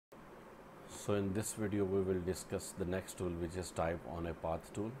So in this video we will discuss the next tool, which is type on a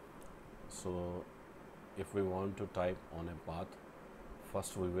path tool. So if we want to type on a path,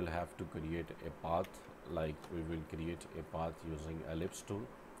 first we will have to create a path. Like we will create a path using ellipse tool,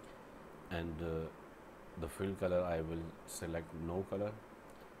 and the fill color I will select no color,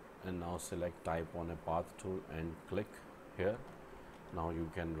 and now select type on a path tool and click here. Now you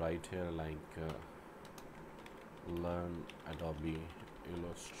can write here like learn Adobe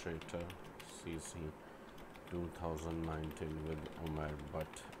Illustrator CC 2019 with Umar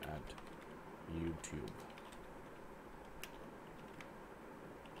Butt at YouTube.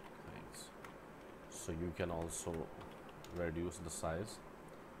 Thanks. So you can also reduce the size.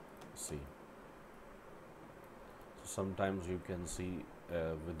 See, so sometimes you can see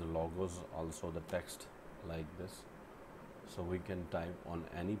with the logos also the text like this. So we can type on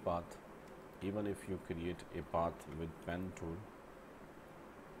any path. Even if you create a path with pen tool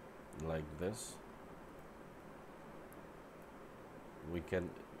like this, we can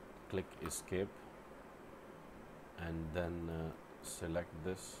click escape and then select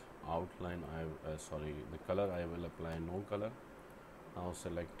this outline. The color I will apply no color. Now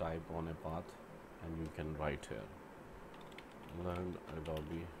select type on a path and you can write here learn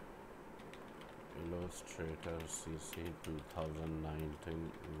Adobe Illustrator CC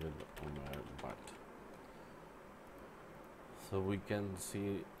 2019 with Umar Butt. So we can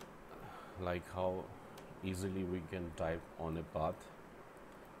see like how easily we can type on a path,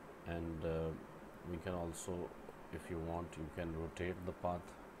 and we can also, if you want, you can rotate the path.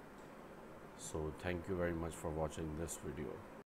 So thank you very much for watching this video.